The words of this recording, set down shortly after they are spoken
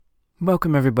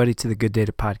Welcome everybody to the Good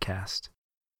Data Podcast.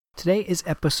 Today is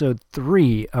episode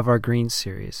 3 of our Green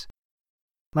series.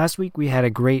 Last week we had a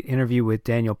great interview with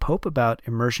Daniel Pope about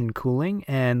immersion cooling,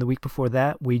 and the week before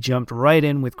that we jumped right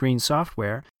in with green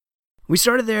software. We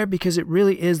started there because it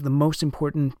really is the most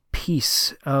important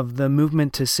piece of the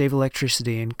movement to save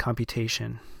electricity and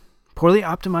computation. Poorly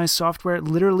optimized software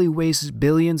literally wastes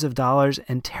billions of dollars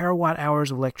and terawatt hours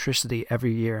of electricity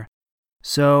every year.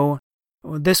 So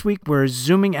this week we're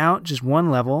zooming out just one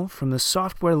level from the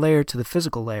software layer to the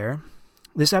physical layer.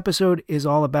 This episode is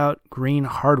all about green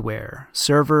hardware,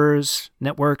 servers,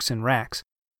 networks, and racks.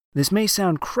 This may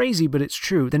sound crazy, but it's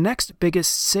true. The next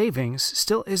biggest savings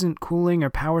still isn't cooling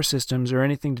or power systems or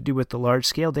anything to do with the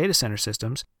large-scale data center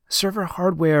systems. Server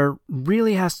hardware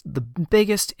really has the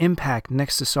biggest impact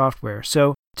next to software.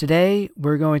 So today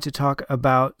we're going to talk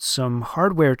about some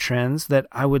hardware trends that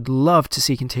I would love to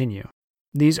see continue.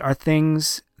 These are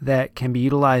things that can be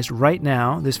utilized right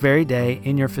now, this very day,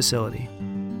 in your facility.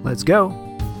 Let's go!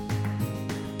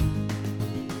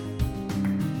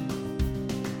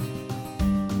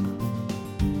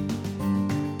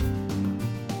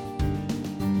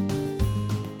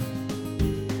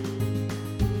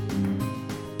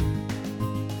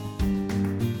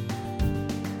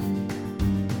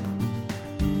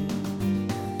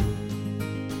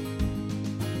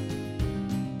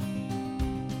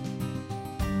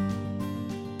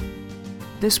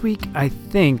 This week, I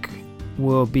think,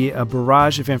 will be a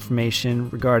barrage of information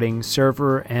regarding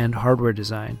server and hardware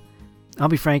design. I'll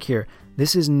be frank here,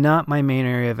 this is not my main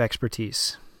area of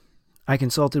expertise. I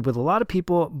consulted with a lot of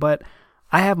people, but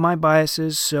I have my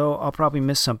biases, so I'll probably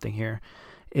miss something here.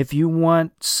 If you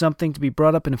want something to be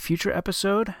brought up in a future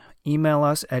episode, email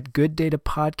us at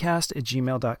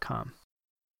gooddatapodcast@gmail.com.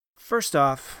 First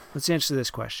off, let's answer this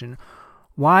question.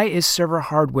 Why is server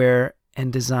hardware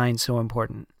and design so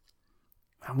important?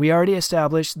 We already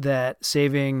established that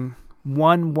saving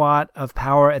 1 watt of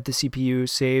power at the CPU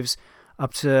saves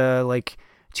up to like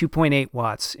 2.8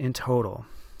 watts in total.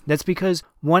 That's because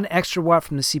 1 extra watt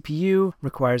from the CPU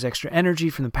requires extra energy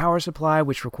from the power supply,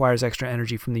 which requires extra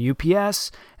energy from the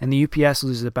UPS, and the UPS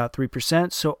loses about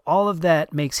 3%. So all of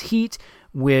that makes heat,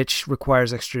 which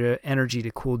requires extra energy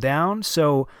to cool down.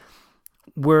 So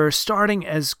we're starting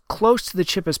as close to the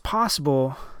chip as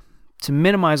possible to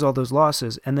minimize all those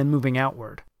losses, and then moving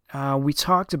outward. We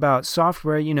talked about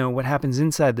software, what happens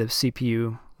inside the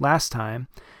CPU last time.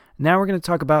 Now we're going to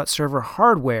talk about server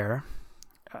hardware,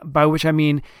 by which I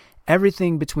mean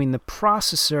everything between the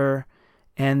processor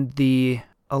and the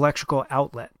electrical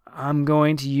outlet. I'm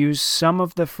going to use some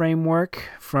of the framework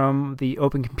from the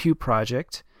Open Compute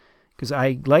project, because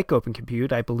I like Open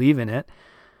Compute, I believe in it.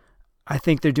 I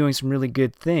think they're doing some really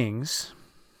good things,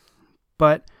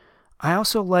 but I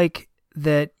also like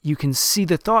that you can see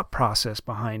the thought process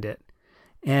behind it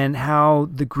and how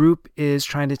the group is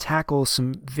trying to tackle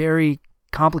some very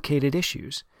complicated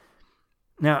issues.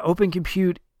 Now, Open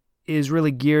Compute is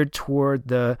really geared toward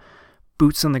the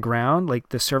boots on the ground, like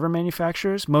the server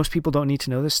manufacturers. Most people don't need to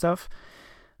know this stuff.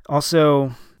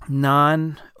 Also,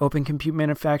 non-Open Compute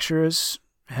manufacturers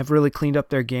have really cleaned up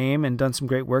their game and done some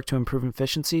great work to improve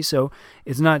efficiency. So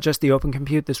it's not just the Open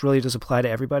Compute. This really does apply to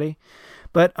everybody.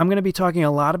 But I'm going to be talking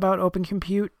a lot about Open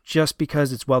Compute just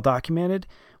because it's well documented,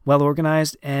 well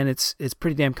organized, and it's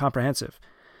pretty damn comprehensive.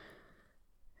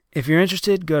 If you're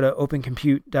interested, go to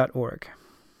opencompute.org.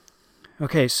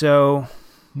 Okay, so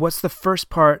what's the first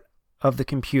part of the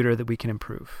computer that we can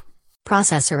improve?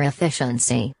 Processor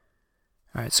efficiency.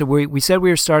 All right, so we said we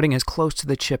were starting as close to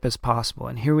the chip as possible,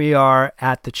 and here we are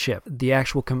at the chip, the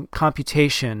actual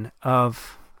computation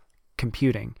of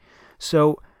computing.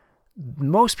 So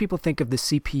most people think of the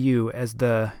CPU as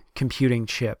the computing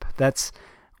chip. That's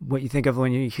what you think of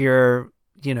when you hear,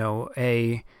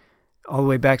 all the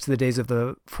way back to the days of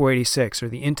the 486 or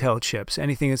the Intel chips,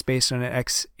 anything that's based on an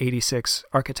x86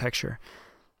 architecture.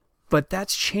 But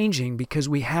that's changing because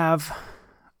we have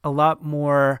a lot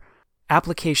more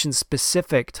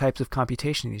application-specific types of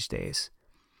computation these days.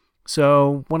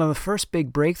 So one of the first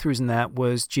big breakthroughs in that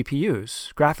was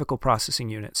GPUs, graphical processing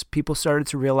units. People started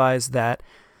to realize that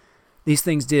these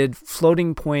things did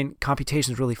floating point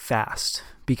computations really fast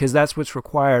because that's what's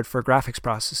required for graphics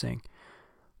processing.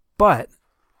 But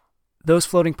those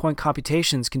floating point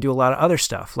computations can do a lot of other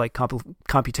stuff like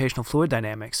computational fluid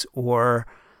dynamics or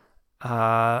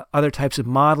other types of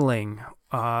modeling,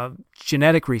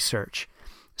 genetic research.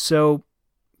 So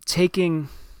taking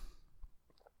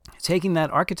that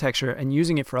architecture and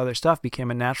using it for other stuff became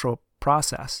a natural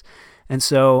process. And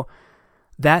so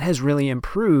that has really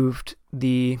improved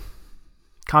the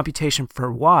computation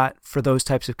per watt for those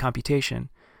types of computation.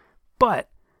 But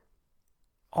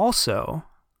also,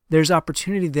 there's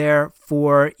opportunity there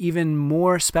for even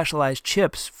more specialized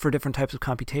chips for different types of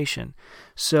computation.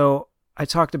 So I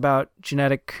talked about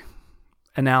genetic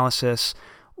analysis,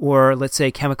 or let's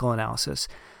say chemical analysis.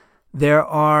 There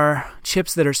are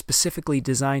chips that are specifically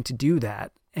designed to do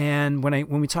that. And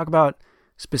when we talk about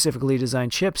specifically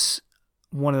designed chips,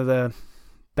 one of the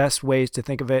best ways to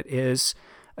think of it is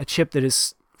a chip that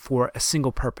is for a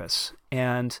single purpose.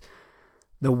 And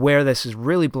where this is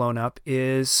really blown up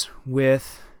is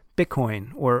with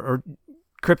Bitcoin or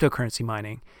cryptocurrency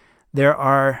mining. There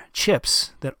are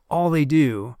chips that all they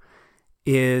do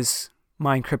is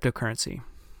mine cryptocurrency.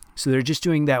 So they're just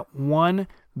doing that one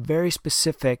very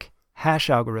specific hash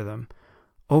algorithm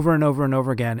over and over and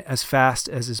over again as fast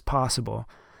as is possible.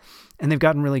 And they've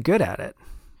gotten really good at it.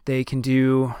 They can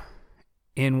do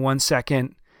in 1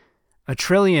 second a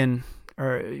trillion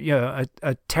or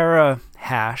a tera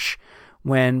hash,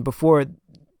 when before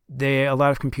a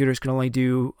lot of computers can only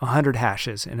do 100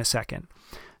 hashes in a second.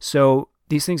 So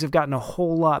these things have gotten a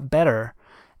whole lot better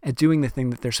at doing the thing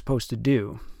that they're supposed to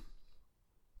do.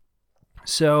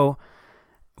 So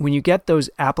when you get those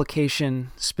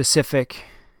application-specific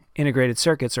integrated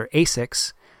circuits, or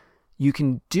ASICs, you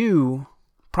can do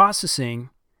processing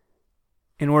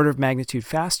an order of magnitude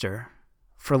faster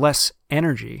for less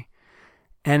energy.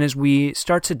 And as we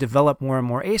start to develop more and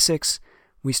more ASICs,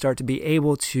 we start to be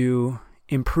able to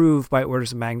improve by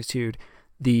orders of magnitude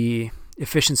the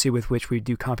efficiency with which we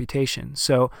do computation.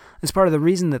 So that's part of the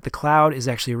reason that the cloud is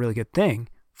actually a really good thing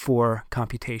for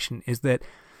computation, is that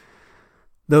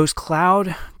those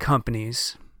cloud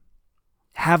companies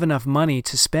have enough money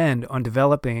to spend on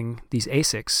developing these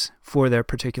ASICs for their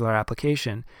particular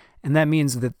application. And that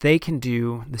means that they can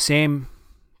do the same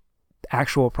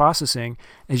actual processing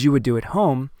as you would do at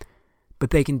home, but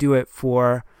they can do it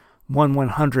for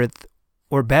 1/100th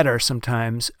or better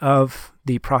sometimes of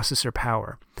the processor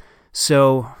power.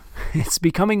 So it's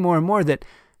becoming more and more that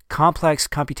complex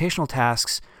computational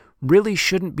tasks really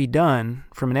shouldn't be done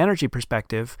from an energy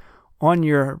perspective on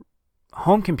your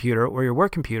home computer or your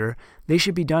work computer. They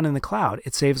should be done in the cloud.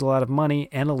 It saves a lot of money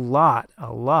and a lot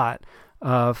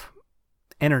of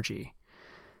energy.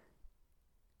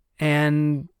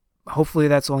 And hopefully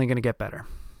that's only going to get better.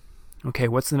 Okay,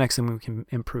 what's the next thing we can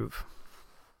improve?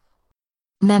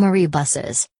 Memory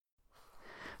buses.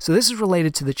 So this is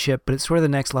related to the chip, but it's sort of the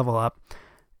next level up.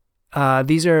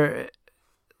 These are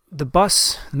the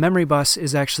memory bus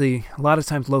is actually a lot of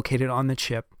times located on the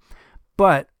chip,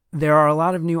 but there are a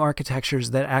lot of new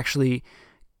architectures that actually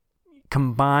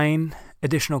combine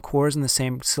additional cores in the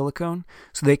same silicon,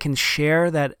 so they can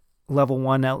share that level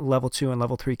 1, level 2, and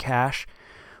level 3 cache,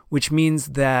 which means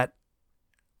that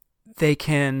they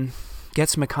can get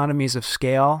some economies of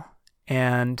scale.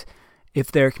 And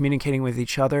if they're communicating with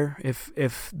each other,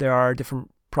 if there are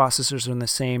different processors in the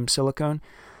same silicon,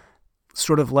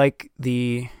 sort of like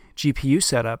the GPU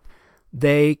setup,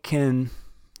 they can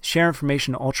share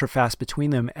information ultra fast between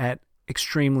them at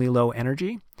extremely low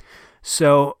energy.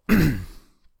 So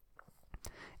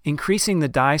increasing the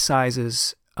die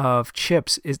sizes of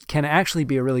chips can actually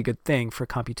be a really good thing for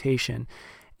computation.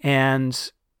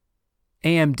 And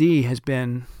AMD has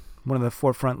been one of the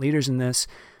forefront leaders in this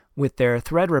with their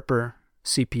Threadripper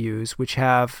CPUs, which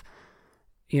have,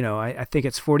 I think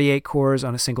it's 48 cores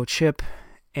on a single chip,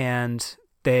 and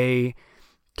they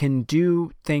can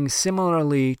do things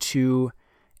similarly to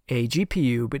a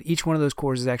GPU, but each one of those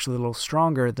cores is actually a little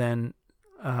stronger than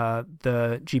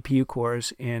the GPU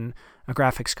cores in a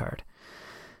graphics card.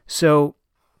 So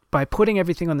by putting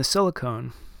everything on the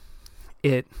silicon,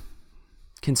 it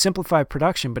can simplify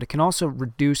production, but it can also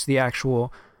reduce the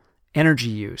actual energy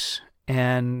use.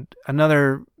 And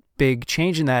another big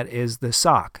change in that is the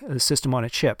SoC, the system on a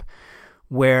chip,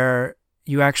 where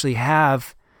you actually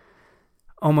have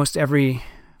almost every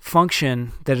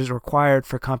function that is required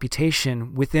for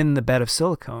computation within the bed of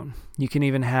silicon. You can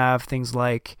even have things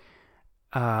like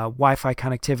Wi-Fi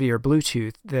connectivity or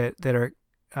Bluetooth that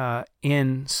are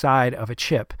inside of a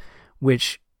chip,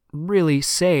 which really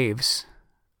saves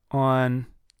on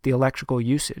the electrical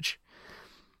usage.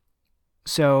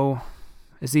 So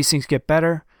as these things get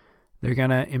better, they're going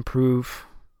to improve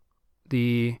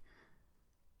the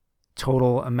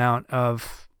total amount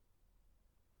of,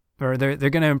 or they're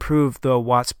going to improve the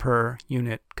watts per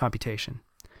unit computation.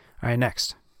 All right,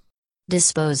 next.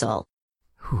 Disposal.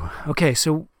 Okay,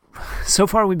 so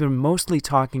far we've been mostly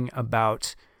talking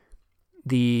about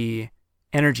the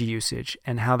energy usage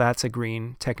and how that's a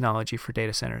green technology for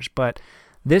data centers. But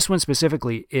this one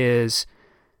specifically is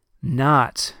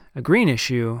not a green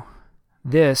issue.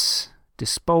 This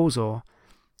disposal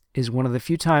is one of the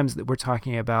few times that we're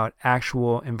talking about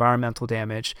actual environmental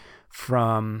damage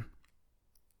from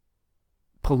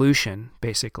pollution,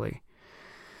 basically.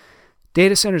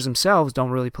 Data centers themselves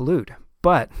don't really pollute,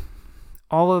 but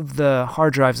all of the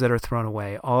hard drives that are thrown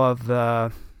away, all of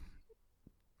the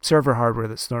server hardware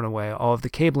that's thrown away, all of the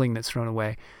cabling that's thrown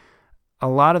away, a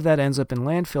lot of that ends up in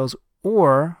landfills,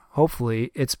 or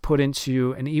hopefully it's put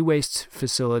into an e-waste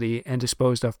facility and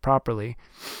disposed of properly.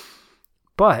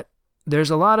 But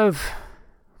there's a lot of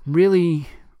really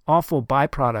awful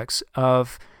byproducts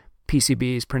of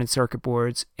PCBs, printed circuit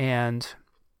boards, and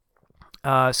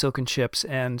silicon chips,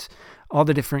 and all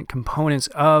the different components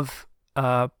of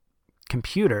a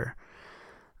computer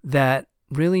that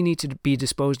really need to be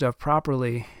disposed of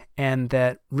properly and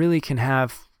that really can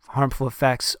have harmful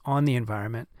effects on the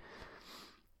environment.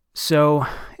 So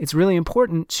it's really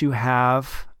important to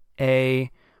have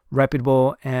a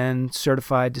reputable and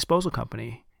certified disposal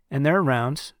company. And they're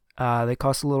around. They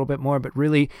cost a little bit more, but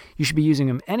really you should be using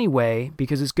them anyway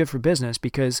because it's good for business,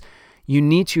 because you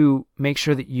need to make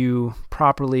sure that you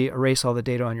properly erase all the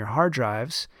data on your hard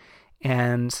drives,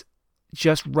 and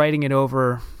just writing it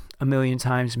over a million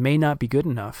times may not be good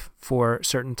enough for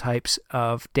certain types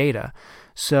of data.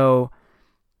 So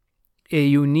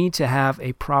you need to have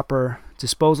a proper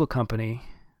disposal company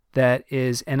that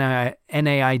is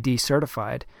NAID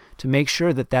certified to make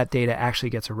sure that that data actually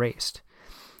gets erased.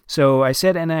 So I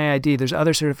said NAID, there's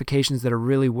other certifications that are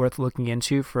really worth looking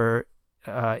into for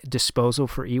disposal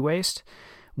for e-waste.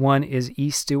 One is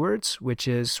eStewards, which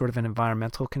is sort of an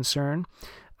environmental concern.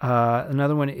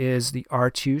 Another one is the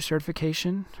R2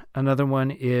 certification. Another one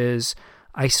is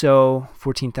ISO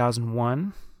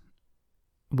 14001,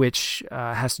 which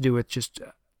has to do with just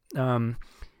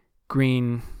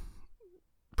green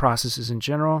processes in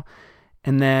general.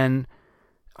 And then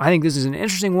I think this is an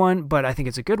interesting one, but I think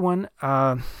it's a good one.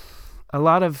 A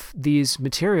lot of these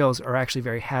materials are actually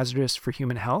very hazardous for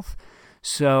human health.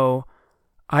 So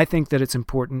I think that it's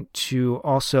important to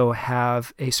also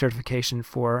have a certification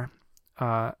for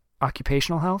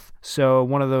occupational health. So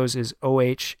one of those is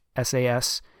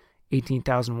OHSAS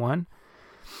 18001.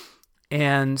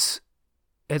 And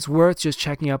it's worth just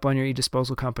checking up on your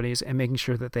e-disposal companies and making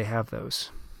sure that they have those.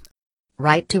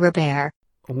 Right to repair.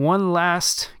 One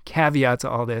last caveat to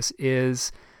all this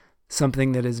is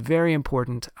something that is very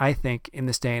important, I think, in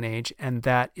this day and age, and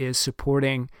that is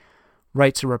supporting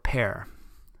right to repair.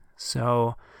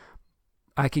 So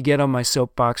I could get on my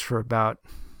soapbox for about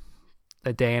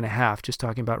a day and a half just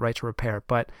talking about right to repair,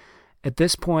 but at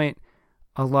this point,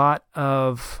 a lot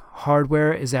of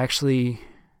hardware is actually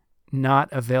not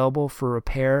available for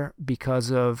repair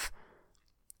because of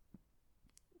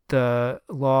the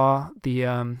law,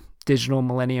 the Digital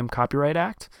Millennium Copyright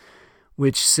Act,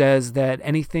 which says that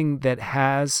anything that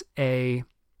has a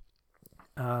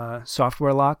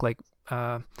software lock, like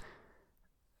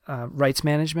rights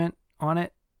management on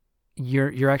it,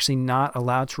 you're actually not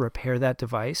allowed to repair that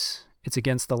device. It's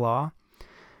against the law,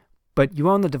 but you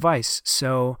own the device,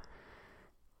 so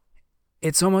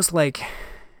it's almost like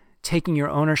taking your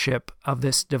ownership of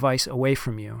this device away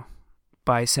from you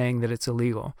by saying that it's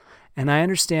illegal. And I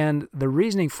understand the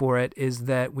reasoning for it is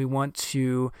that we want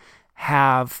to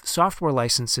have software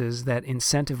licenses that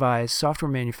incentivize software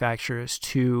manufacturers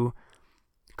to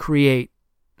create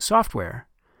software.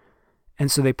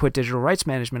 And so they put digital rights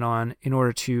management on in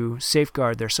order to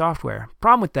safeguard their software.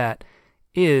 Problem with that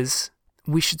is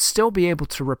we should still be able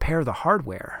to repair the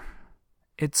hardware.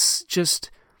 It's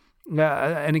just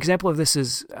an example of this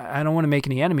is, I don't want to make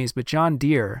any enemies, but John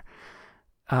Deere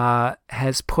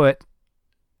has put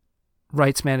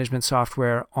rights management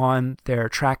software on their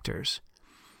tractors.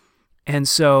 And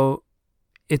so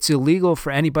it's illegal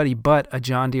for anybody but a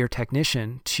John Deere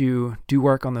technician to do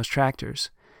work on those tractors.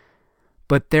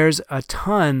 But there's a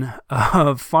ton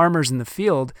of farmers in the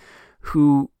field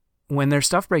who, when their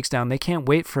stuff breaks down, they can't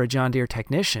wait for a John Deere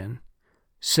technician.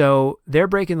 So they're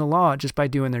breaking the law just by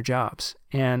doing their jobs.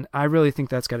 And I really think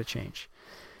that's got to change.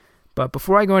 But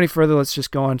before I go any further, let's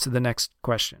just go on to the next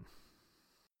question.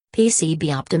 PCB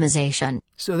optimization.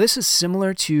 So this is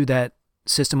similar to that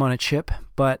system on a chip,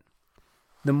 but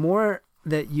the more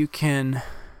that you can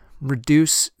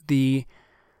reduce the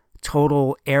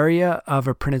total area of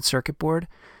a printed circuit board,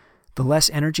 the less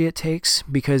energy it takes,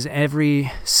 because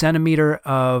every centimeter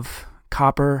of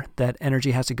copper that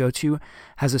energy has to go to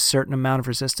has a certain amount of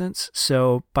resistance.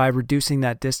 So by reducing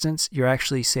that distance, you're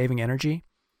actually saving energy.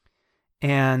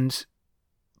 And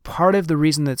part of the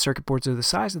reason that circuit boards are the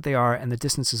size that they are and the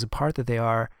distances apart that they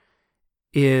are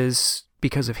is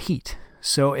because of heat.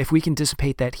 So if we can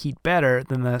dissipate that heat better,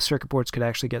 then the circuit boards could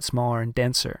actually get smaller and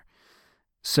denser.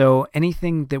 So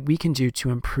anything that we can do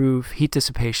to improve heat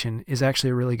dissipation is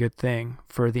actually a really good thing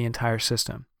for the entire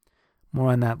system.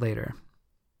 More on that later.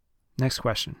 Next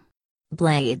question.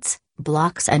 Blades,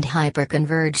 blocks and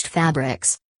hyperconverged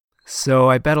fabrics. So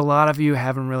I bet a lot of you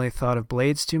haven't really thought of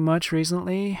blades too much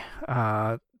recently.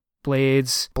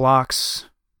 Blades, blocks,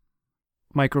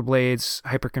 microblades,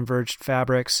 hyperconverged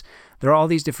fabrics. There are all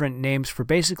these different names for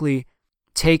basically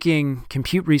taking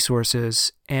compute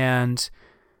resources and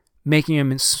making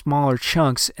them in smaller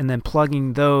chunks and then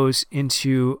plugging those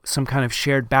into some kind of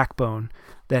shared backbone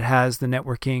that has the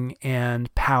networking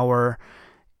and power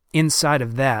inside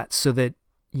of that, so that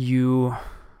you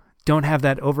don't have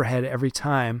that overhead every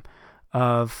time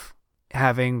of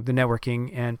having the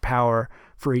networking and power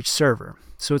for each server.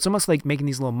 So it's almost like making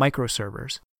these little micro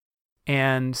servers.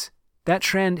 And that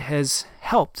trend has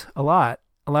helped a lot.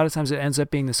 A lot of times it ends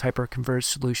up being this hyper-converged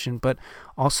solution, but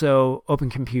also Open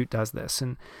Compute does this.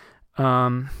 And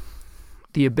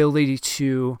the ability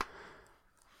to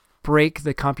break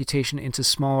the computation into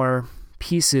smaller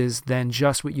pieces than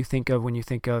just what you think of when you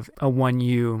think of a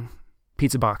 1U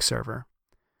pizza box server.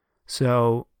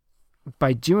 So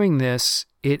by doing this,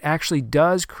 it actually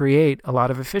does create a lot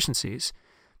of efficiencies,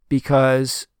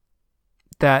 because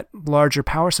that larger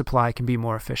power supply can be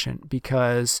more efficient,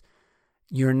 because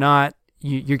you're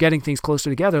getting things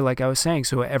closer together, like I was saying.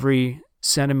 So every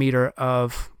centimeter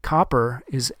of copper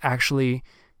is actually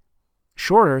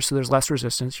shorter, so there's less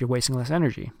resistance, you're wasting less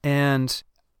energy. And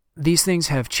these things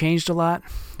have changed a lot.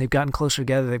 They've gotten closer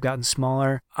together, they've gotten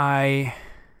smaller. I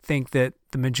think that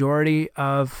the majority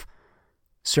of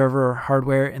server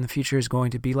hardware in the future is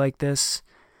going to be like this.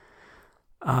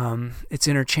 It's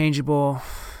interchangeable.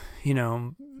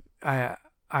 I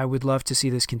would love to see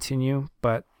this continue,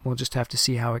 but we'll just have to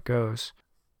see how it goes.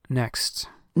 Next.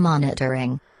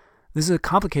 Monitoring. This is a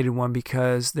complicated one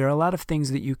because there are a lot of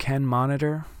things that you can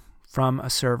monitor from a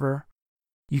server.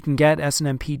 You can get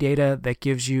SNMP data that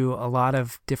gives you a lot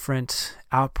of different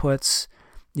outputs.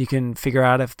 You can figure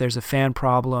out if there's a fan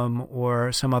problem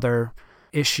or some other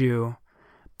issue.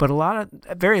 But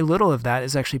very little of that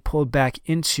is actually pulled back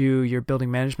into your building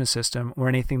management system or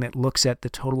anything that looks at the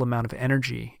total amount of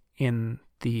energy in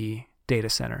the data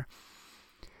center.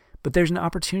 But there's an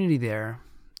opportunity there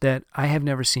that I have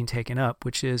never seen taken up,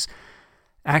 which is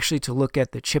actually to look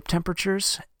at the chip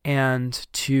temperatures and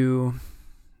to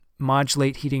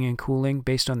modulate heating and cooling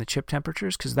based on the chip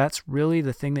temperatures, because that's really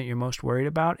the thing that you're most worried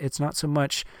about. It's not so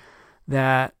much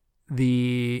that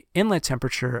the inlet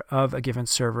temperature of a given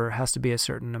server has to be a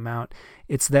certain amount.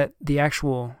 It's that the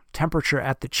actual temperature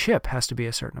at the chip has to be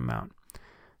a certain amount.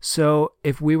 So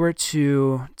if we were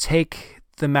to take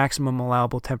the maximum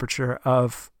allowable temperature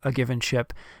of a given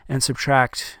chip and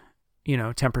subtract,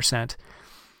 10%,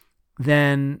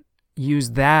 then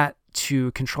use that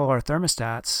to control our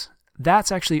thermostats,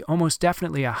 that's actually almost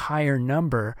definitely a higher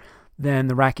number than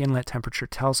the rack inlet temperature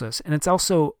tells us. And it's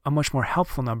also a much more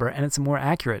helpful number, and it's a more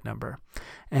accurate number.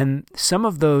 And some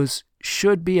of those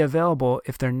should be available.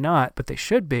 If they're not, but they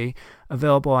should be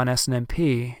available on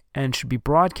SNMP and should be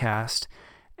broadcast.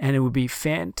 And it would be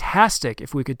fantastic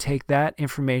if we could take that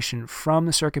information from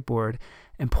the circuit board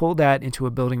and pull that into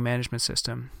a building management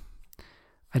system.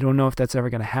 I don't know if that's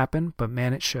ever going to happen, but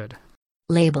man, it should.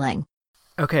 Labeling.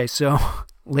 Okay, so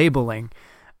labeling.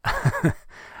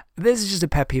 This is just a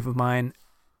pet peeve of mine.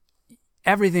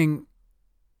 Everything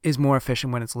is more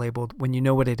efficient when it's labeled, when you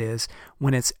know what it is,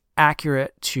 when it's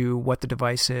accurate to what the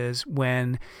device is,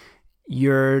 when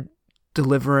you're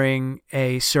delivering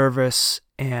a service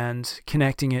and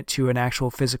connecting it to an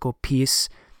actual physical piece.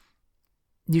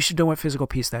 You should know what physical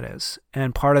piece that is.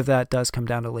 And part of that does come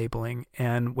down to labeling.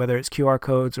 And whether it's QR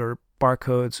codes or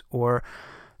barcodes or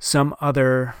some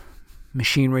other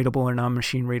machine readable or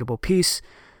non-machine readable piece,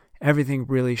 everything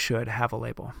really should have a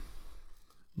label.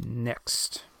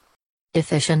 Next.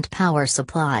 Efficient power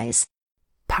supplies.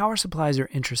 Power supplies are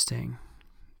interesting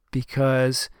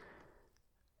because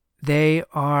they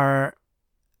are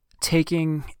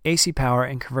taking AC power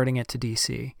and converting it to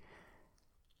DC.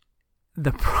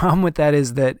 The problem with that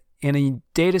is that in a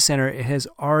data center, it has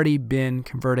already been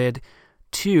converted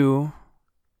to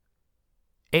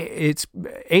it's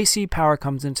AC power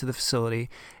comes into the facility,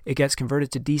 it gets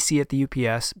converted to DC at the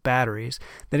UPS batteries,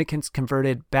 then it gets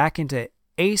converted back into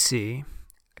AC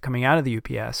coming out of the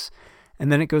UPS,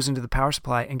 and then it goes into the power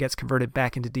supply and gets converted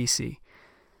back into DC.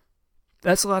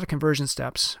 That's a lot of conversion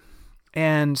steps.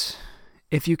 And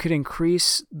if you could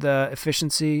increase the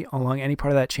efficiency along any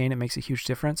part of that chain, it makes a huge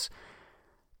difference.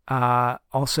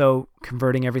 Also,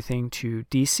 converting everything to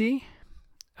DC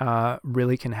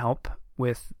really can help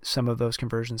with some of those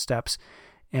conversion steps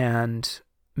and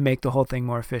make the whole thing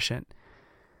more efficient.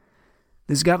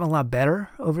 This has gotten a lot better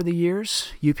over the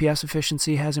years. UPS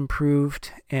efficiency has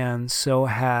improved, and so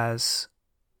has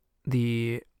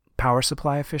the power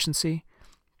supply efficiency,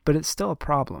 but it's still a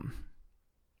problem.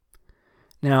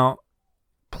 Now,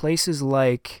 places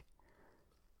like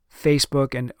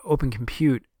Facebook and Open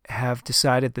Compute have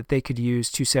decided that they could use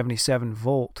 277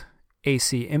 volt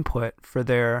AC input for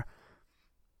their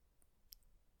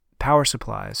power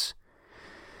supplies.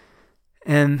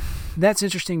 And that's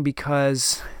interesting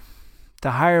because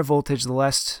the higher voltage, the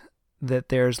less that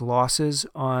there's losses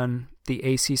on the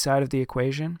AC side of the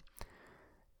equation.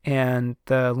 And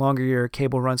the longer your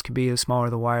cable runs can be, the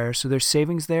smaller the wire. So there's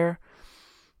savings there.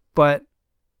 But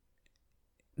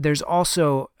there's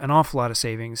also an awful lot of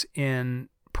savings in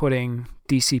putting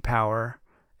DC power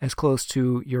as close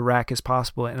to your rack as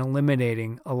possible and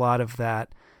eliminating a lot of that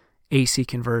AC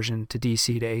conversion to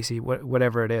DC to AC,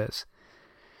 whatever it is.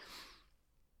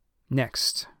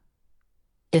 Next.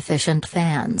 Efficient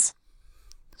fans.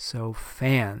 So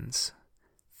fans.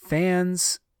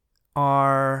 Fans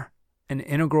are an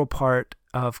integral part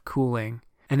of cooling.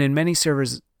 And in many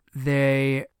servers,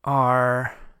 they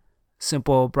are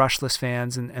simple brushless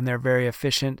fans, and they're very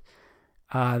efficient.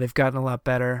 They've gotten a lot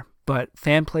better. But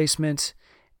fan placement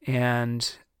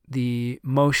and the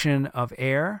motion of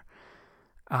air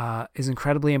is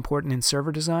incredibly important in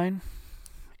server design.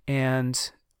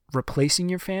 And replacing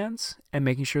your fans and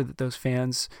making sure that those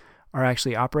fans are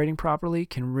actually operating properly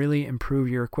can really improve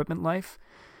your equipment life.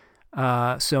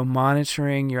 So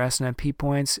monitoring your SNMP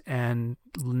points and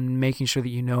making sure that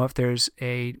you know if there's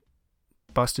a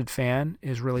busted fan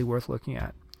is really worth looking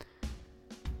at.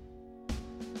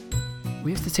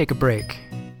 We have to take a break.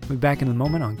 We'll be back in a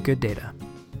moment on Good Data.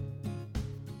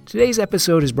 Today's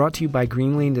episode is brought to you by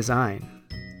Greenlane Design.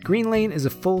 Greenlane is a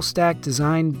full-stack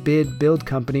design, bid, build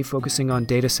company focusing on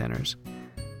data centers.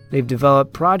 They've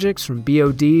developed projects from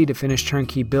BOD to finished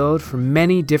turnkey build for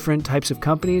many different types of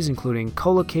companies, including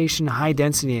colocation, high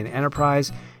density, and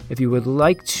enterprise. If you would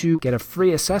like to get a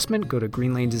free assessment, go to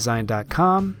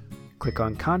greenlanedesign.com, click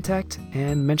on Contact,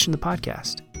 and mention the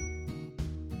podcast.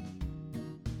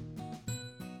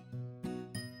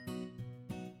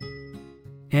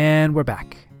 And we're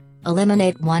back.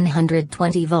 Eliminate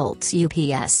 120 volts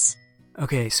UPS.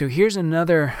 Okay, so here's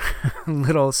another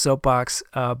little soapbox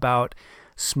about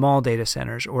small data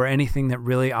centers or anything that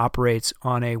really operates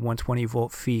on a 120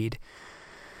 volt feed.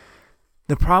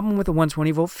 The problem with a 120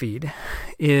 volt feed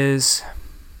is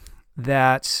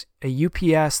that a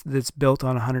UPS that's built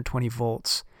on 120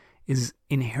 volts is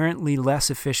inherently less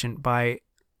efficient by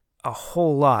a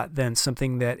whole lot than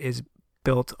something that is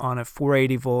built on a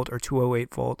 480 volt or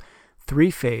 208 volt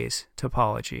three-phase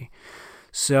topology.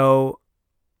 So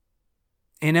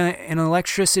in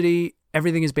electricity,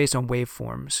 everything is based on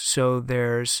waveforms. So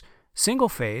there's single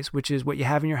phase, which is what you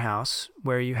have in your house,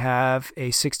 where you have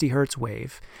a 60 hertz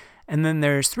wave. And then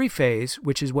there's three-phase,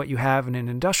 which is what you have in an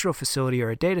industrial facility or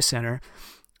a data center,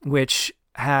 which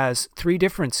has three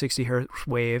different 60 hertz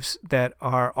waves that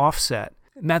are offset.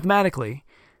 Mathematically,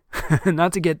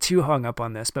 not to get too hung up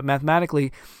on this, but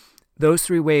mathematically, those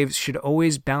three waves should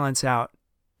always balance out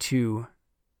to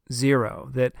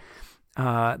zero, that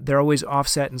they're always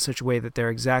offset in such a way that they're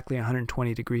exactly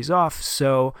 120 degrees off,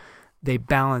 so they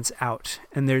balance out,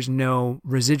 and there's no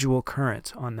residual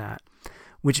current on that,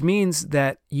 which means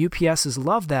that UPSs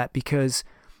love that because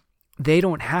they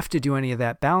don't have to do any of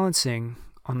that balancing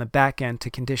on the back end to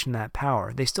condition that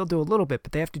power. They still do a little bit,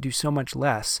 but they have to do so much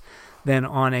less than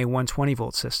on a 120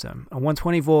 volt system. A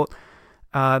 120 volt,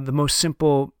 the most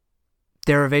simple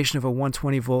derivation of a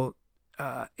 120 volt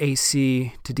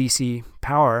AC to DC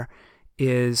power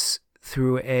is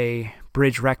through a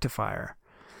bridge rectifier.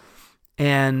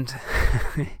 And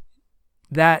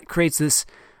that creates this,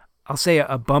 I'll say,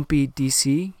 a bumpy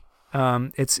DC.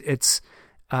 It's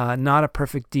not a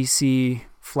perfect DC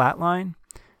flatline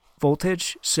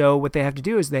voltage. So what they have to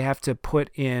do is they have to put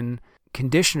in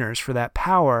conditioners for that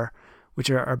power,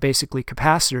 which are basically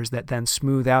capacitors that then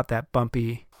smooth out that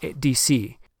bumpy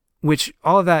DC, which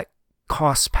all of that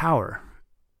costs power.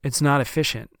 It's not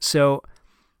efficient. So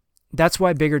that's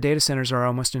why bigger data centers are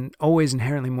always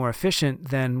inherently more efficient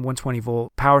than 120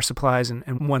 volt power supplies and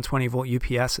 120 volt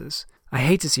UPSs. I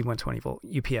hate to see 120 volt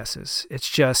UPSs. It's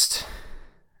just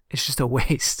a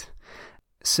waste.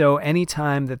 So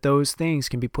anytime that those things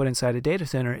can be put inside a data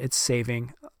center, it's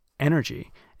saving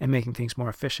energy and making things more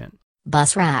efficient.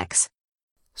 Bus racks.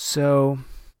 So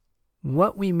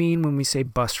what we mean when we say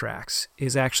bus racks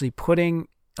is actually putting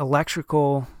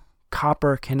electrical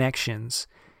copper connections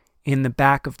in the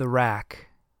back of the rack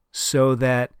so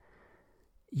that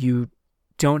you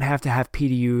don't have to have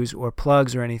PDUs or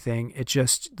plugs or anything. It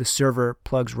just, the server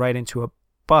plugs right into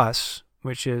bus,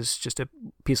 which is just a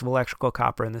piece of electrical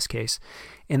copper in this case,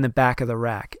 in the back of the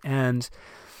rack. And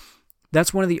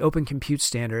that's one of the open compute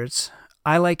standards.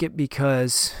 I like it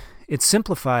because it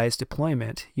simplifies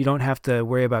deployment. You don't have to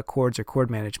worry about cords or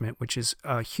cord management, which is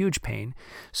a huge pain.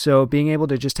 So being able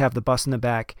to just have the bus in the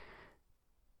back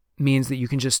means that you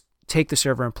can just take the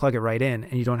server and plug it right in,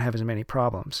 and you don't have as many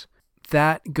problems.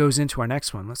 That goes into our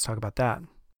next one. Let's talk about that.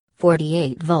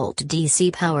 48-volt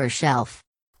DC power shelf.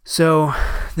 So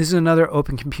this is another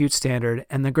open compute standard,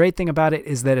 and the great thing about it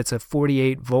is that it's a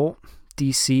 48-volt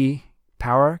DC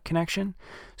power connection.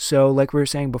 So like we were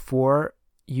saying before,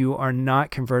 you are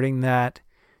not converting that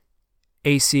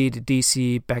AC to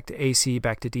DC, back to AC,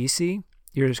 back to DC.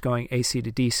 You're just going AC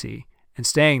to DC and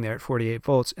staying there at 48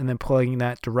 volts and then plugging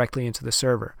that directly into the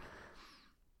server.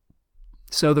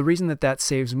 So the reason that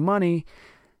saves money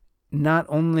not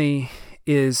only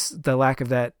is the lack of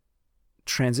that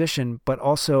transition, but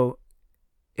also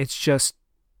it's just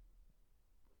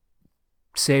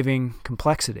saving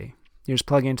complexity. You're just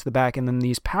plugging into the back, and then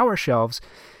these power shelves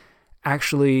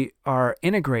actually are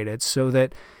integrated so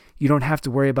that you don't have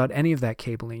to worry about any of that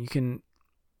cabling. You can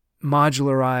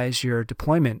modularize your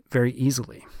deployment very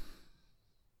easily.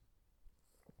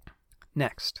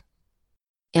 Next.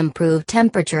 Improved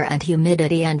temperature and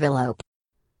humidity envelope.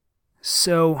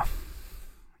 So,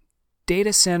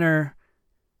 data center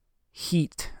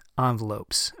heat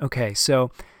envelopes. Okay,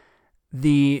 so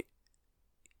the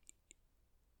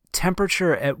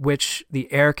temperature at which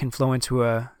the air can flow into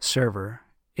a server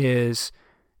is,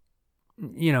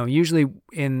 usually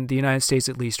in the United States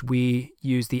at least, we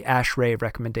use the ASHRAE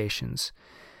recommendations.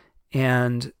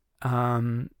 And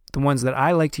the ones that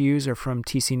I like to use are from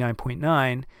TC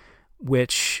 9.9,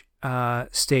 which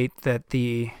state that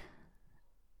the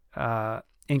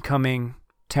incoming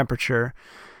temperature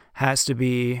has to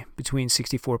be between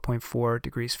 64.4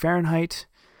 degrees Fahrenheit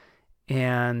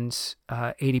and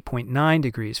 80.9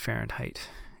 degrees Fahrenheit.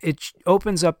 It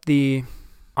opens up the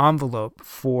envelope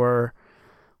for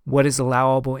what is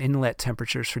allowable inlet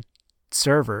temperatures for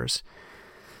servers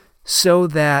so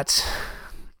that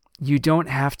you don't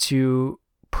have to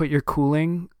put your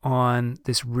cooling on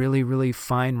this really, really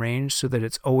fine range so that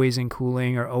it's always in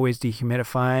cooling or always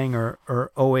dehumidifying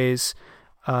or always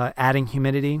adding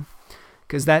humidity.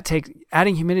 Because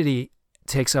adding humidity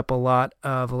takes up a lot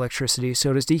of electricity,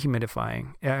 so does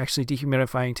dehumidifying. Actually,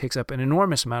 dehumidifying takes up an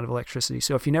enormous amount of electricity.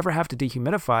 So if you never have to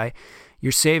dehumidify,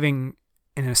 you're saving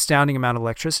an astounding amount of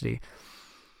electricity.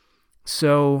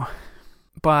 So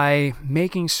by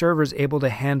making servers able to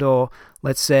handle,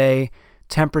 let's say,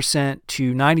 10%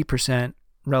 to 90%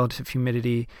 relative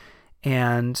humidity,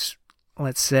 and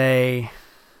let's say,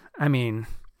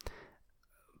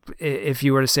 if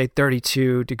you were to say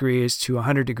 32 degrees to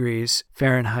 100 degrees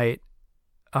Fahrenheit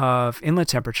of inlet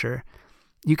temperature,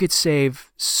 you could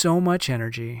save so much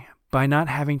energy by not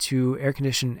having to air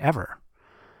condition ever,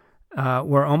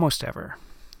 or almost ever.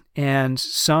 And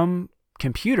some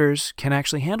computers can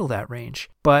actually handle that range,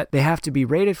 but they have to be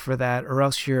rated for that, or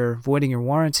else you're voiding your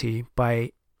warranty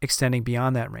by extending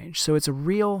beyond that range. So it's a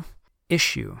real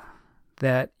issue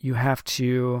that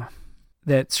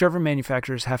that server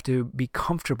manufacturers have to be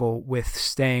comfortable with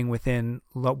staying within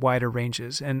wider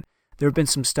ranges. And there have been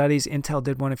some studies, Intel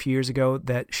did one a few years ago,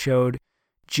 that showed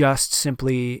just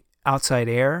simply outside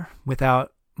air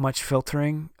without much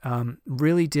filtering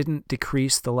really didn't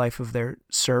decrease the life of their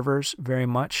servers very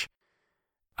much.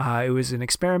 It was an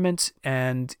experiment,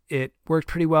 and it worked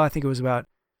pretty well. I think it was about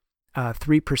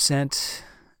 3%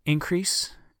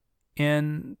 increase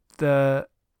in the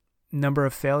number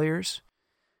of failures,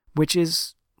 which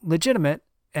is legitimate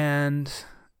and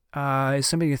is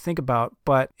something to think about,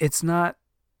 but it's not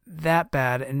that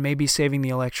bad, and maybe saving the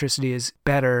electricity is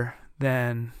better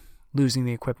than losing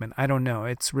the equipment. I don't know.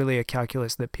 It's really a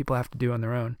calculus that people have to do on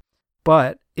their own.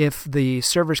 But if the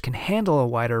servers can handle a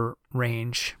wider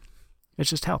range, it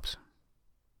just helps.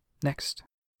 Next.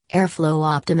 Airflow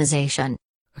optimization.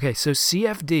 Okay, so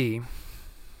CFD,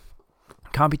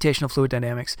 computational fluid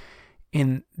dynamics,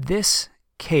 in this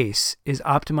case is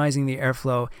optimizing the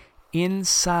airflow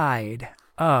inside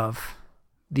of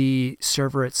the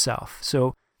server itself.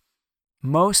 So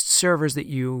most servers that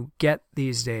you get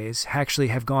these days actually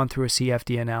have gone through a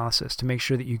CFD analysis to make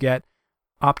sure that you get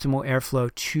optimal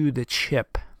airflow to the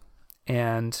chip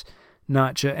and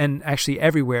and actually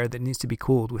everywhere that needs to be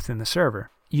cooled within the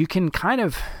server. You can kind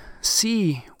of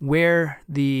see where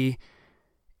the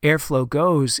airflow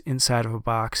goes inside of a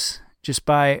box just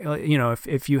by,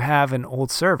 if you have an old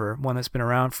server, one that's been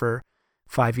around for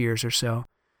 5 years or so,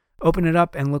 open it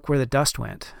up and look where the dust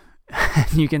went.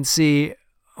 You can see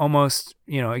almost,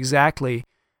 exactly,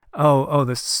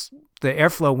 the the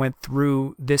airflow went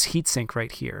through this heatsink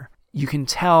right here. You can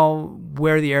tell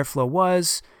where the airflow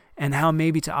was and how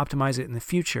maybe to optimize it in the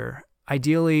future.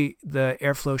 Ideally, the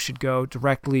airflow should go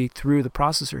directly through the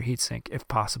processor heatsink if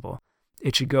possible.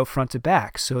 It should go front to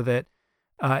back so that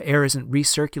air isn't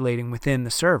recirculating within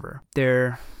the server.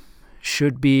 There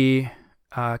should be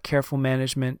careful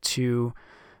management to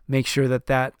make sure that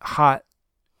that hot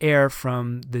air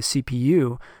from the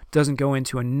CPU doesn't go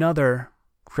into another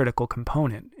critical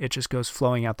component. It just goes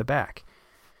flowing out the back.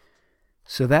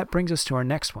 So that brings us to our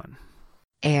next one.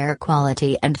 Air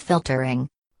quality and filtering.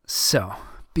 So,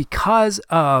 because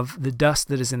of the dust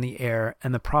that is in the air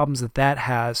and the problems that that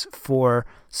has for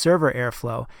server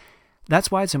airflow,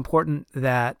 that's why it's important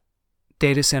that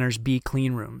data centers be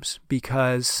clean rooms,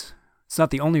 because it's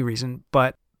not the only reason,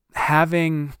 but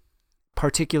having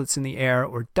particulates in the air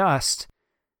or dust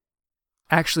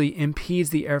actually impedes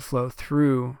the airflow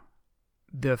through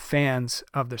the fans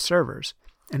of the servers.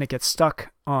 And it gets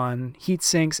stuck on heat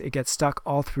sinks, it gets stuck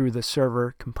all through the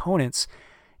server components,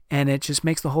 and it just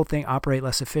makes the whole thing operate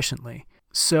less efficiently.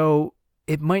 So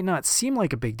it might not seem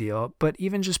like a big deal, but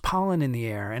even just pollen in the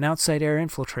air and outside air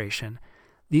infiltration,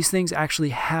 these things actually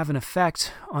have an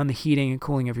effect on the heating and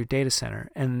cooling of your data center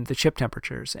and the chip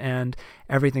temperatures and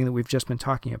everything that we've just been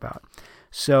talking about.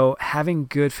 So having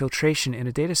good filtration in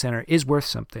a data center is worth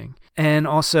something. And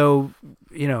also,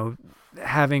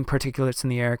 having particulates in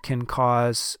the air can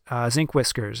cause zinc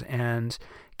whiskers and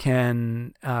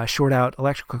can short out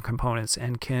electrical components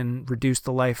and can reduce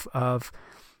the life of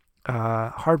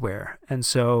hardware. And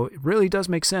so it really does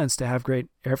make sense to have great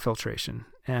air filtration,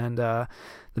 and the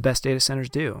best data centers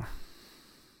do.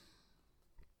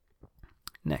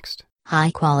 Next.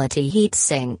 High quality heat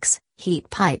sinks, heat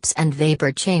pipes and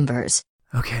vapor chambers.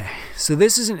 Okay, so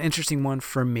this is an interesting one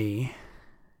for me.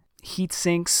 Heat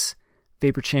sinks,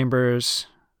 vapor chambers,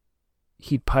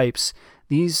 heat pipes,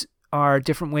 these are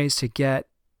different ways to get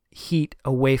heat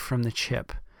away from the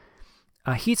chip.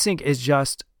 A heat sink is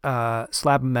just a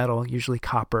slab of metal, usually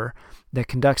copper, that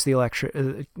conducts the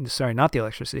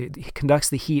conducts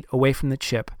the heat away from the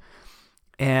chip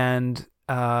and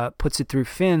puts it through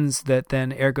fins that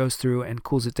then air goes through and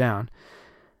cools it down.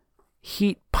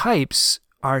 Heat pipes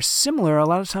are similar. A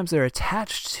lot of times they're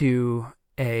attached to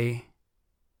a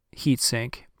heat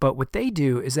sink, but what they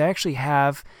do is they actually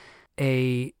have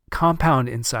a compound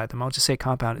inside them. I'll just say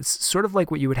compound. It's sort of like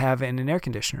what you would have in an air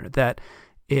conditioner, that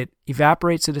it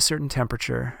evaporates at a certain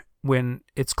temperature when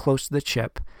it's close to the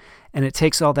chip, and it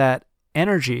takes all that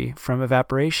energy from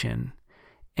evaporation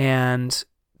and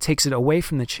takes it away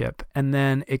from the chip, and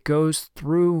then it goes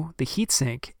through the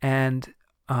heatsink, and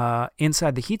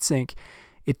inside the heatsink,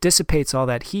 it dissipates all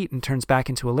that heat and turns back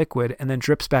into a liquid and then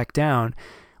drips back down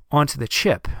onto the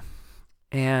chip.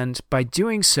 And by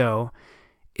doing so,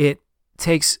 it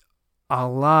takes a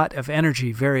lot of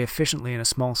energy very efficiently in a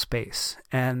small space.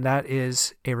 And that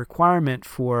is a requirement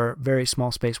for very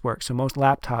small space work. So most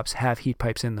laptops have heat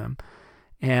pipes in them.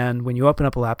 And when you open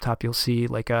up a laptop, you'll see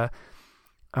like a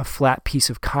flat piece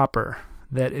of copper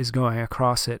that is going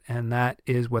across it. And that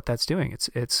is what that's doing.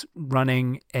 It's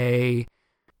running a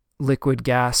liquid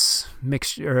gas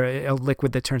mixture, or a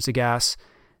liquid that turns to gas,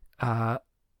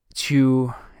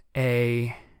 to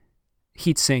a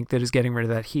heat sink that is getting rid of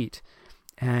that heat.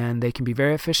 And they can be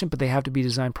very efficient, but they have to be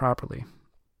designed properly.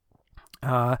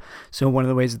 So one of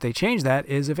the ways that they change that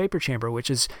is a vapor chamber, which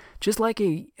is just like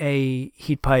a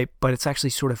heat pipe, but it's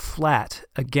actually sort of flat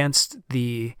against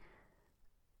the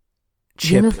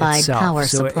chip Unified itself. power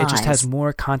So it just has supplies.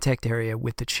 more contact area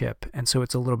with the chip, and so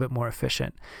it's a little bit more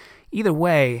efficient. Either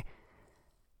way,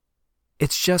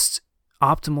 it's just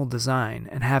optimal design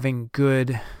and having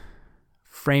good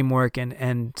framework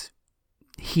and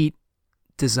heat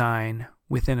design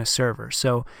within a server.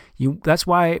 So that's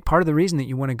why part of the reason that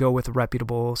you want to go with a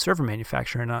reputable server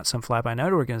manufacturer and not some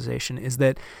fly-by-night organization is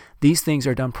that these things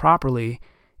are done properly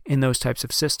in those types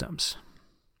of systems.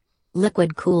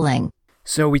 Liquid cooling.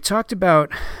 So we talked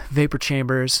about vapor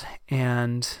chambers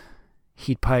and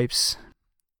heat pipes,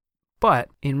 but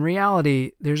in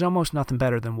reality, there's almost nothing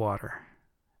better than water.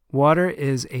 Water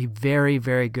is a very,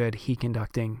 very good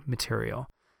heat-conducting material.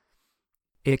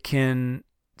 It can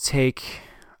take,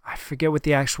 I forget what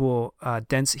the actual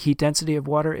heat density of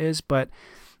water is, but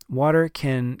water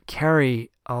can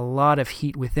carry a lot of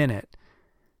heat within it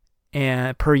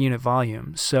and per unit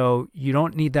volume. So you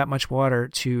don't need that much water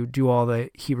to do all the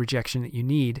heat rejection that you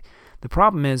need. The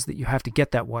problem is that you have to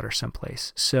get that water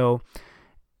someplace. So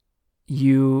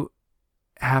you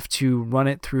have to run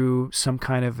it through some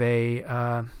kind of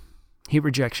a heat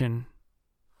rejection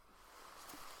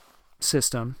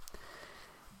system.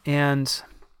 And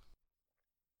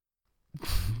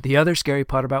the other scary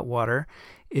part about water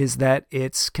is that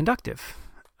it's conductive.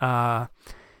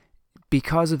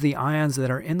 Because of the ions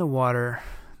that are in the water,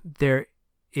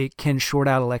 it can short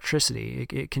out electricity.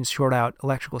 It can short out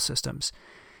electrical systems.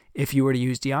 If you were to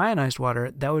use deionized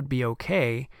water, that would be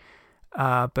okay,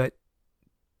 but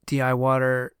DI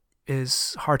water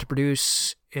is hard to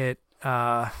produce. It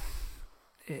can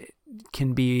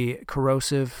be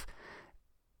corrosive.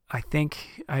 I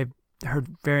think I've heard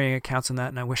varying accounts on that,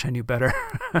 and I wish I knew better.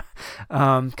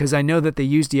 Because I know that they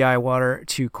use DI water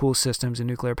to cool systems in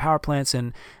nuclear power plants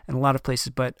and a lot of places,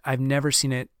 but I've never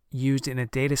seen it used in a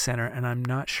data center, and I'm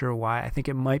not sure why. I think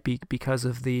it might be because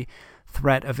of the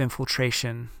threat of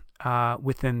infiltration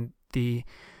within the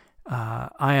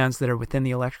ions that are within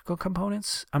the electrical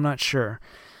components. I'm not sure.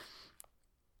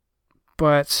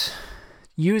 But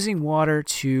using water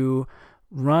to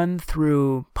run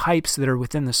through pipes that are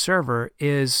within the server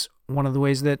is one of the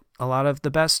ways that a lot of the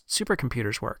best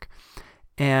supercomputers work.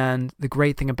 And the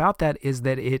great thing about that is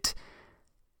that it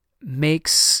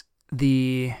makes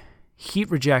the heat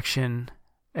rejection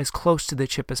as close to the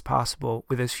chip as possible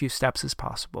with as few steps as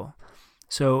possible.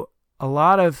 So a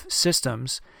lot of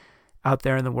systems out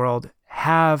there in the world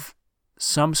have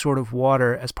some sort of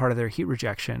water as part of their heat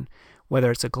rejection,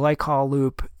 whether it's a glycol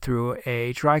loop through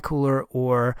a dry cooler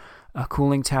or a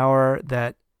cooling tower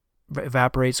that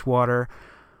evaporates water,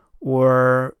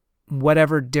 or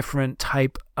whatever different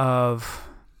type of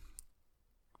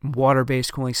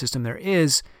water-based cooling system there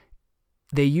is.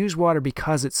 They use water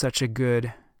because it's such a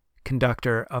good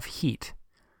conductor of heat.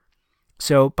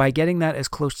 So by getting that as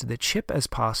close to the chip as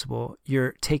possible,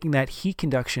 you're taking that heat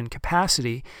conduction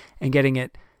capacity and getting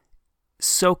it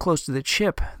so close to the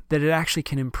chip that it actually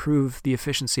can improve the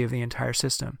efficiency of the entire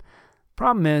system.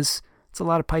 Problem is, it's a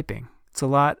lot of piping. It's a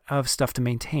lot of stuff to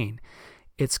maintain.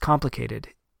 It's complicated.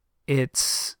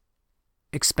 It's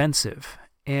expensive.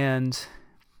 And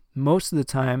most of the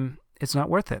time, it's not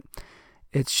worth it.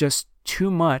 It's just too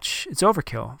much. It's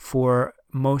overkill for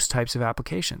most types of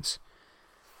applications.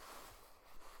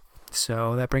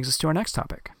 So that brings us to our next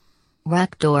topic.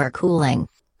 Rack door cooling.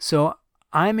 So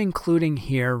I'm including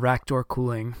here rack door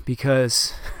cooling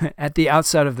because at the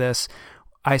outset of this,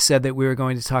 I said that we were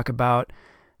going to talk about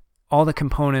all the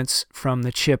components from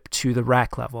the chip to the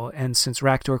rack level. And since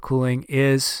rack door cooling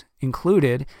is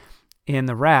included in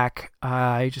the rack,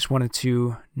 I just wanted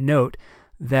to note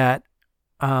that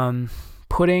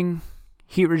putting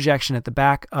heat rejection at the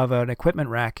back of an equipment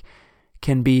rack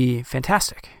can be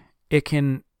fantastic. It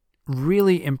can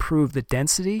really improve the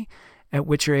density at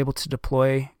which you're able to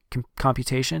deploy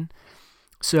computation.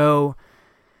 So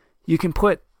you can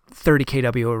put 30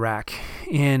 kW a rack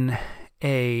in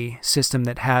a system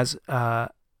that has a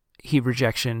heat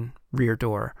rejection rear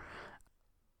door.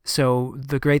 So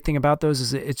the great thing about those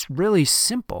is that it's really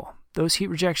simple. Those heat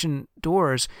rejection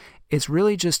doors, it's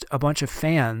really just a bunch of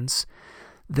fans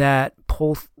that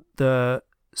pull the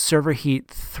server heat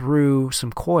through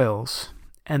some coils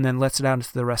and then lets it out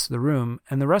into the rest of the room.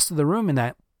 And the rest of the room in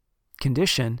that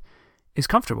condition is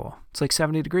comfortable. It's like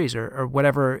 70 degrees or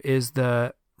whatever is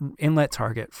the inlet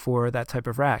target for that type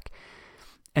of rack.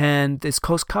 And it's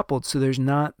close coupled, so there's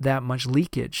not that much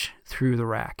leakage through the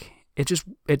rack.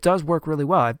 It does work really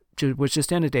well. I was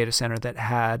just in a data center that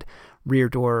had rear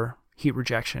door heat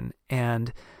rejection,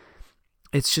 and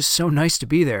it's just so nice to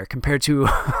be there compared to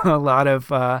a lot of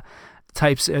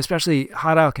types, especially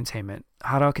hot aisle containment.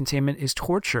 Hot aisle containment is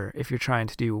torture if you're trying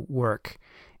to do work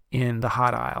in the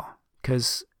hot aisle,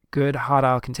 because good hot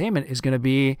aisle containment is going to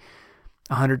be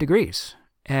 100 degrees,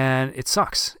 and it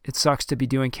sucks. It sucks to be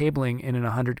doing cabling in an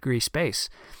 100-degree space.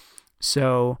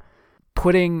 So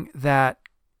putting that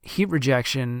heat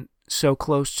rejection so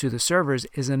close to the servers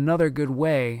is another good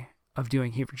way of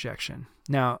doing heat rejection.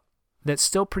 Now, that's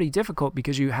still pretty difficult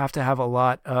because you have to have a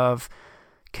lot of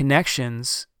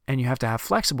connections and you have to have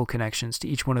flexible connections to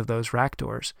each one of those rack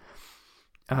doors.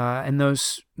 And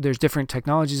there's different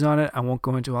technologies on it. I won't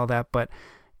go into all that, but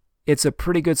it's a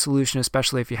pretty good solution,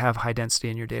 especially if you have high density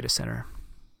in your data center.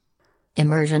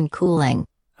 Immersion cooling.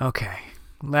 Okay,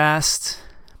 last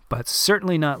but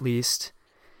certainly not least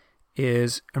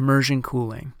is immersion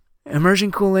cooling.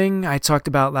 Immersion cooling, I talked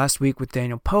about last week with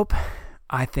Daniel Pope.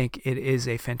 I think it is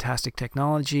a fantastic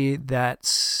technology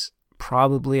that's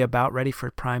probably about ready for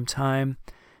prime time.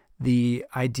 The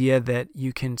idea that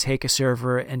you can take a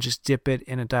server and just dip it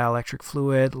in a dielectric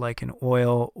fluid like an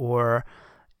oil or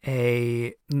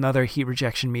another heat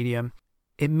rejection medium,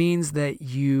 it means that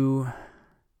you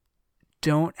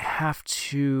don't have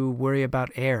to worry about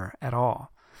air at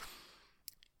all.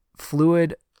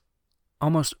 The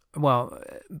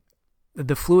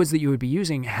fluids that you would be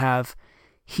using have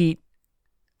heat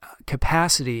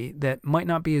capacity that might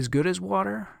not be as good as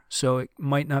water, so it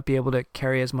might not be able to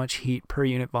carry as much heat per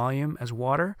unit volume as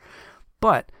water,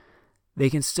 but they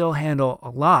can still handle a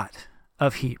lot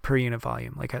of heat per unit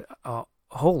volume, like a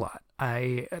whole lot.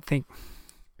 I think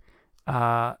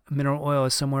mineral oil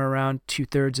is somewhere around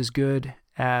 2/3 as good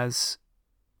as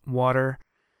water.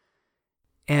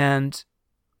 And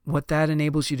what that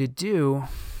enables you to do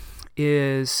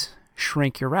is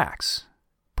shrink your racks,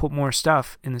 put more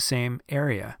stuff in the same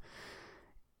area.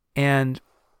 And,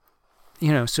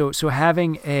 so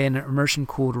having an immersion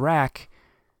cooled rack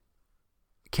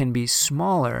can be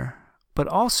smaller, but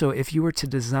also if you were to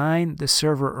design the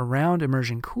server around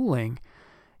immersion cooling,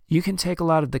 you can take a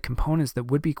lot of the components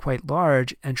that would be quite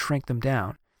large and shrink them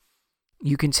down.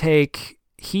 You can take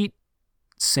heat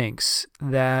sinks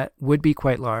that would be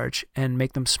quite large and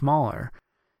make them smaller.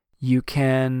 You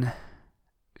can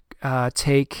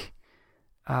take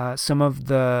some of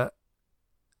the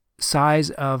size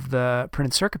of the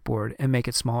printed circuit board and make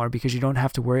it smaller because you don't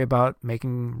have to worry about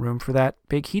making room for that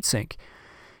big heatsink.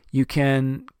 You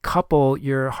can couple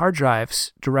your hard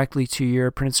drives directly to your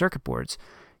printed circuit boards.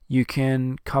 You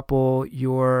can couple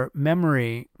your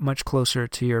memory much closer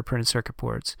to your printed circuit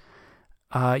boards.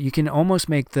 You can almost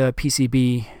make the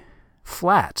PCB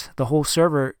flat. The whole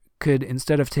server could,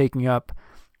 instead of taking up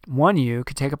 1 U,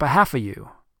 could take up a half a U.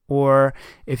 Or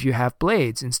if you have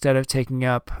blades, instead of taking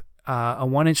up a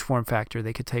 1-inch form factor,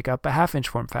 they could take up a 1/2-inch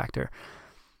form factor.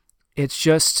 It's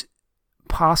just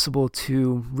possible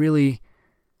to really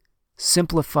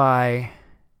simplify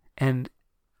and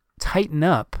tighten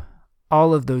up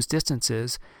all of those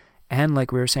distances. And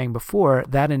like we were saying before,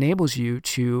 that enables you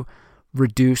to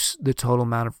reduce the total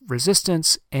amount of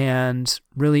resistance and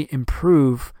really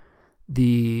improve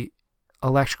the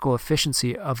electrical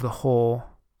efficiency of the whole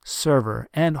server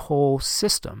and whole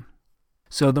system.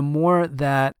 So the more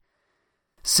that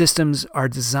systems are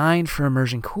designed for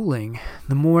immersion cooling,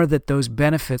 the more that those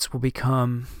benefits will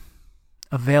become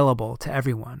available to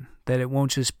everyone. That it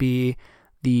won't just be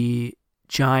the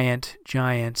giant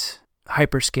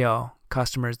hyperscale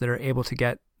customers that are able to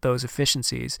get those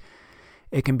efficiencies.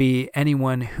 It can be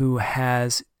anyone who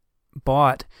has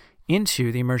bought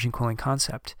into the immersion cooling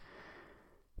concept.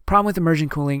 Problem with immersion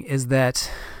cooling is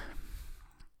that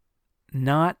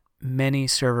not many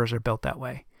servers are built that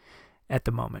way at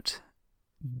the moment.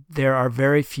 There are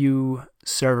very few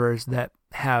servers that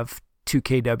have 2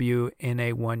 kW in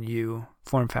a 1 U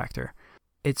form factor.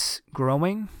 It's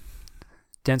growing.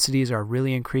 Densities are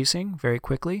really increasing very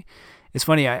quickly. It's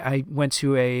funny, I went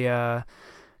to a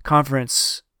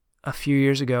conference a few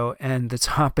years ago, and the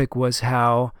topic was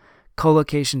how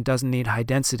colocation doesn't need high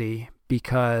density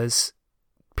because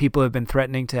people have been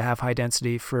threatening to have high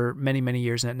density for many, many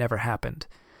years, and it never happened.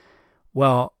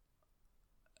 Well,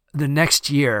 the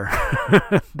next year,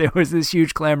 there was this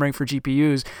huge clamoring for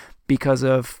GPUs because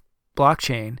of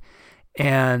blockchain,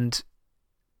 and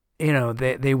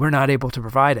they were not able to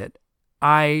provide it.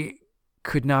 I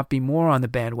could not be more on the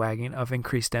bandwagon of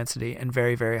increased density and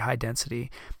very, very high density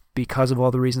because of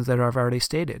all the reasons that I've already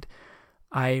stated.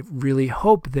 I really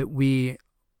hope that we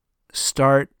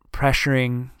start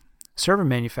pressuring server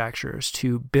manufacturers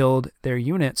to build their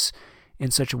units in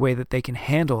such a way that they can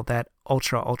handle that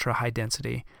ultra high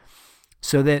density,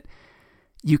 so that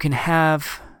you can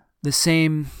have the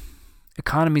same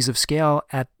economies of scale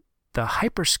at the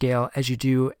hyperscale as you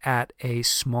do at a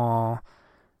small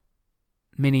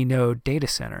mini node data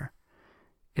center.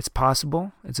 It's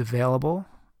possible, it's available.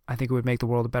 I think it would make the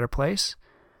world a better place,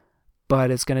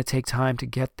 but it's going to take time to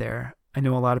get there. I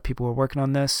know a lot of people are working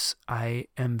on this. I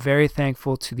am very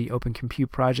thankful to the Open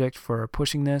Compute Project for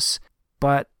pushing this,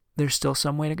 but there's still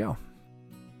some way to go.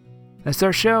 That's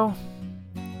our show.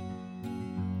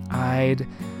 I'd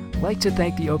like to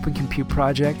thank the Open Compute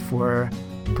Project for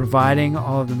providing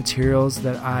all of the materials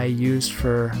that I used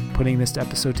for putting this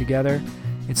episode together.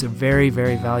 It's a very,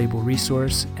 very valuable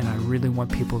resource, and I really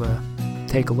want people to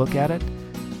take a look at it.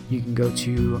 You can go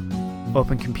to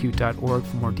opencompute.org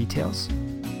for more details.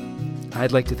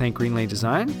 I'd like to thank Greenlane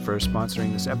Design for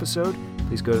sponsoring this episode.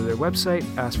 Please go to their website,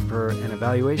 ask for an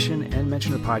evaluation, and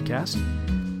mention the podcast.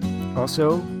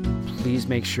 Also, please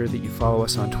make sure that you follow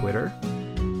us on Twitter.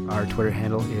 Our Twitter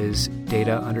handle is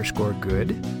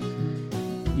data_good.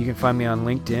 You can find me on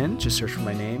LinkedIn. Just search for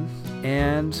my name.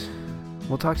 And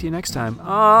we'll talk to you next time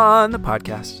on the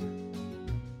podcast.